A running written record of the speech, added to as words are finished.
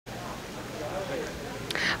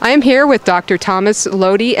I am here with Dr. Thomas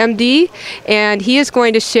Lodi, MD, and he is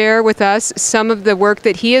going to share with us some of the work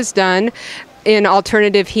that he has done in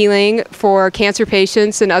alternative healing for cancer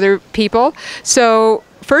patients and other people. So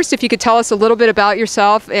first, if you could tell us a little bit about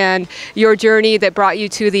yourself and your journey that brought you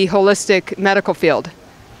to the holistic medical field.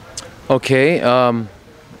 Okay.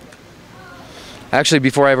 Actually,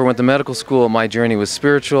 before I ever went to medical school, my journey was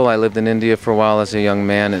spiritual. I lived in India for a while as a young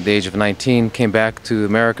man at the age of 19, came back to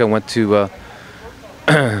America, went to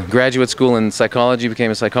graduate school in psychology,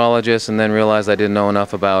 became a psychologist, and then realized I didn't know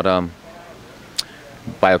enough about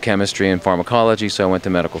biochemistry and pharmacology, so I went to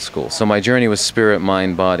medical school. So my journey was spirit,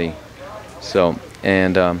 mind, body. Clearly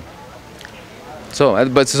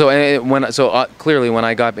when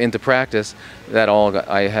I got into practice,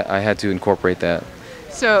 I had to incorporate that.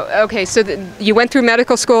 So, okay, so you went through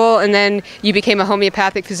medical school and then you became a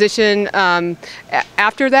homeopathic physician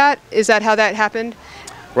after that? Is that how that happened?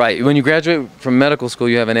 Right. When you graduate from medical school,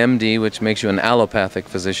 you have an MD, which makes you an allopathic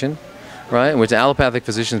physician, right? Which allopathic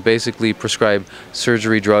physicians basically prescribe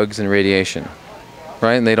surgery, drugs, and radiation,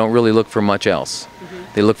 right? And they don't really look for much else.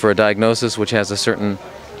 Mm-hmm. They look for a diagnosis which has a certain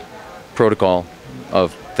protocol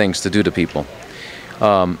of things to do to people.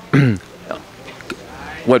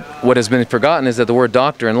 What has been forgotten is that the word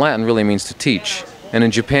doctor in Latin really means to teach. And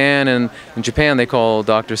in Japan they call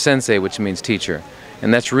doctor sensei, which means teacher.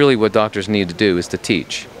 And that's really what doctors need to do, is to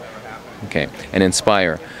teach, okay, and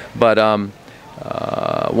inspire. But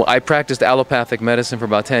I practiced allopathic medicine for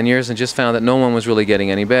about 10 years and just found that no one was really getting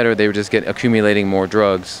any better. They were just accumulating more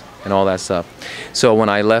drugs and all that stuff. So when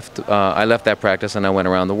I left that practice and I went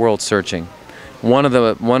around the world searching. One of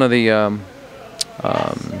the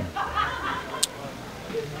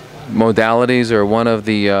modalities, or one of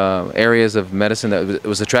the areas of medicine that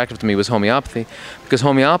was attractive to me, was homeopathy, because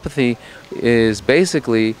homeopathy is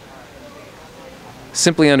basically,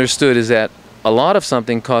 simply understood, is that a lot of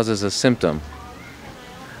something causes a symptom.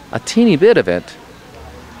 A teeny bit of it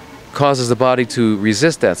causes the body to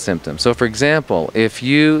resist that symptom. So for example, if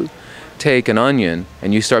you take an onion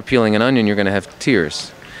and you start peeling an onion, you're going to have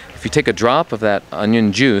tears. If you take a drop of that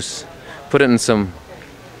onion juice, put it in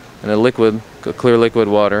a clear liquid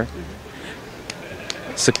water,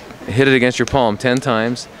 hit it against your palm 10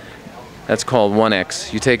 times, that's called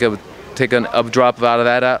 1x. You take a drop out of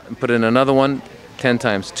that out and put it in another one 10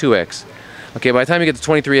 times, 2x. Okay, by the time you get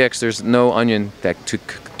to 23x, there's no onion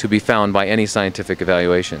to be found by any scientific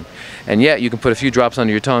evaluation. And yet you can put a few drops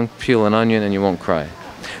under your tongue, peel an onion, and you won't cry.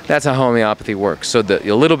 That's how homeopathy works. So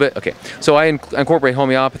so I incorporate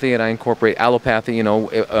homeopathy and I incorporate allopathy. You know,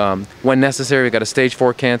 when necessary, we've got a stage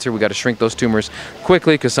 4 cancer, we've got to shrink those tumors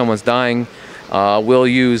quickly because someone's dying. We'll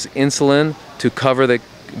use insulin to cover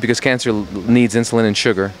because cancer needs insulin and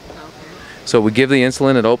sugar. So we give the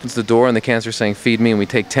insulin, it opens the door, and the cancer's saying, feed me, and we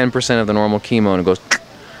take 10% of the normal chemo, and it goes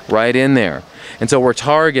right in there. And so we're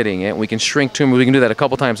targeting it. We can shrink tumors. We can do that a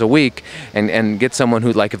couple times a week and get someone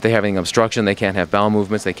who, like, if they're having obstruction, they can't have bowel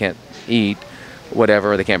movements, they can't eat,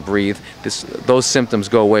 whatever, they can't breathe. Those symptoms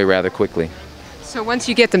go away rather quickly. So once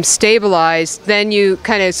you get them stabilized, then you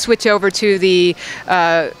kind of switch over to the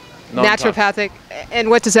naturopathic. And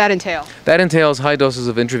what does that entail? That entails high doses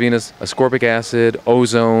of intravenous ascorbic acid,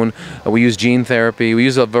 ozone. We use gene therapy. We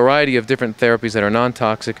use a variety of different therapies that are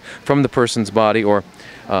non-toxic from the person's body. So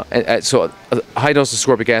high dose of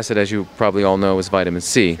ascorbic acid, as you probably all know, is vitamin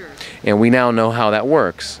C. Sure. And we now know how that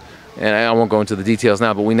works. And I won't go into the details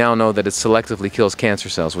now, but we now know that it selectively kills cancer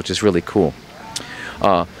cells, which is really cool.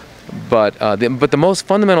 But the most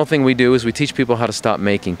fundamental thing we do is we teach people how to stop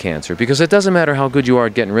making cancer, because it doesn't matter how good you are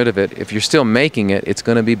at getting rid of it. If you're still making it, it's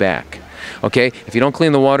going to be back. Okay? If you don't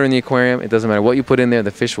clean the water in the aquarium, it doesn't matter what you put in there,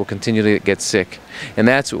 the fish will continue to get sick. And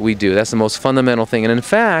that's what we do. That's the most fundamental thing. And in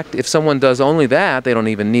fact, if someone does only that, they don't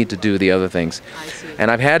even need to do the other things. And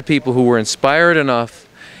I've had people who were inspired enough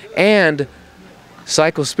and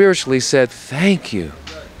psycho-spiritually said, thank you.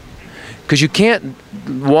 Because you can't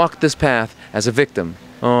walk this path as a victim.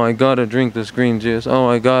 Oh, I gotta drink this green juice. Oh,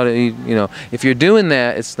 I gotta eat, you know. If you're doing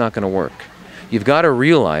that, it's not gonna work. You've got to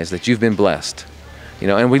realize that you've been blessed. You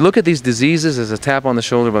know, and we look at these diseases as a tap on the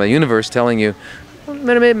shoulder by the universe telling you, well,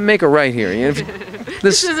 maybe make a right here. You know,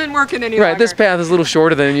 this isn't working any longer. Right, this path is a little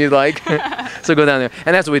shorter than you'd like, so go down there.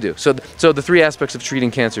 And that's what we do. So the 3 aspects of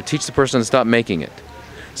treating cancer: teach the person to stop making it,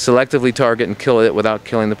 selectively target and kill it without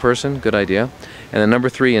killing the person, good idea. And then number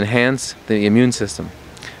 3, enhance the immune system.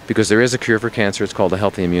 Because there is a cure for cancer, it's called a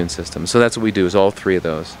healthy immune system. So that's what we do, is all 3 of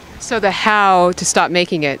those. So the how to stop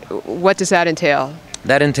making it, what does that entail?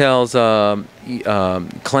 That entails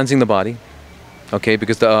cleansing the body, okay,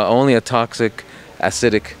 because only a toxic,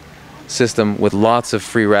 acidic system with lots of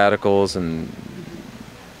free radicals and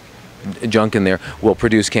junk in there will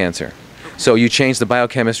produce cancer. So you change the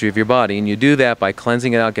biochemistry of your body, and you do that by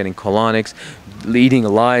cleansing it out, getting colonics, eating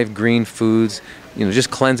live green foods, just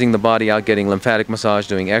cleansing the body out, getting lymphatic massage,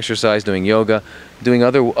 doing exercise, doing yoga, doing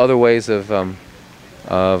other ways of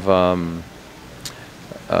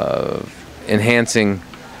enhancing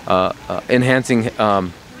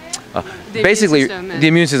basically the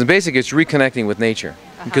immune system. Basically, it's reconnecting with nature.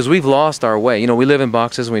 Because we've lost our way. We live in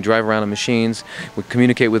boxes and we drive around in machines, we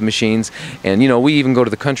communicate with machines, and we even go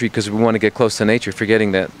to the country because we want to get close to nature,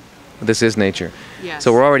 forgetting that this is nature. Yes.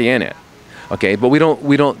 So we're already in it. Okay, but we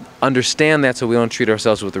don't understand that, so we don't treat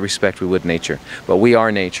ourselves with the respect we would nature. But we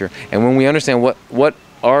are nature, and when we understand what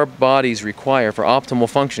our bodies require for optimal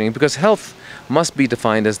functioning, because health must be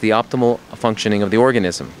defined as the optimal functioning of the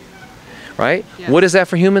organism, right? Yes. What is that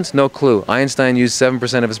for humans? No clue. Einstein used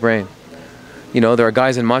 7% of his brain. There are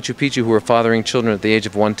guys in Machu Picchu who are fathering children at the age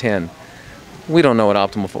of 110. We don't know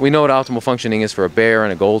what we know what optimal functioning is for a bear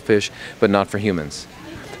and a goldfish, but not for humans.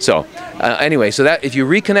 So anyway, so that if you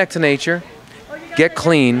reconnect to nature, get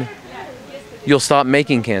clean, you'll stop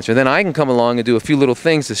making cancer. Then I can come along and do a few little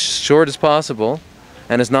things as short as possible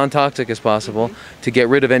and as non-toxic as possible to get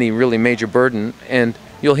rid of any really major burden, and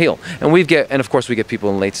you'll heal. And of course we get people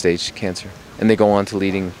in late stage cancer, and they go on to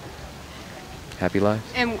leading happy lives.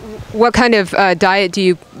 And what kind of diet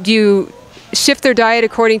do you shift their diet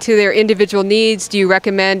according to their individual needs? Do you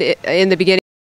recommend in the beginning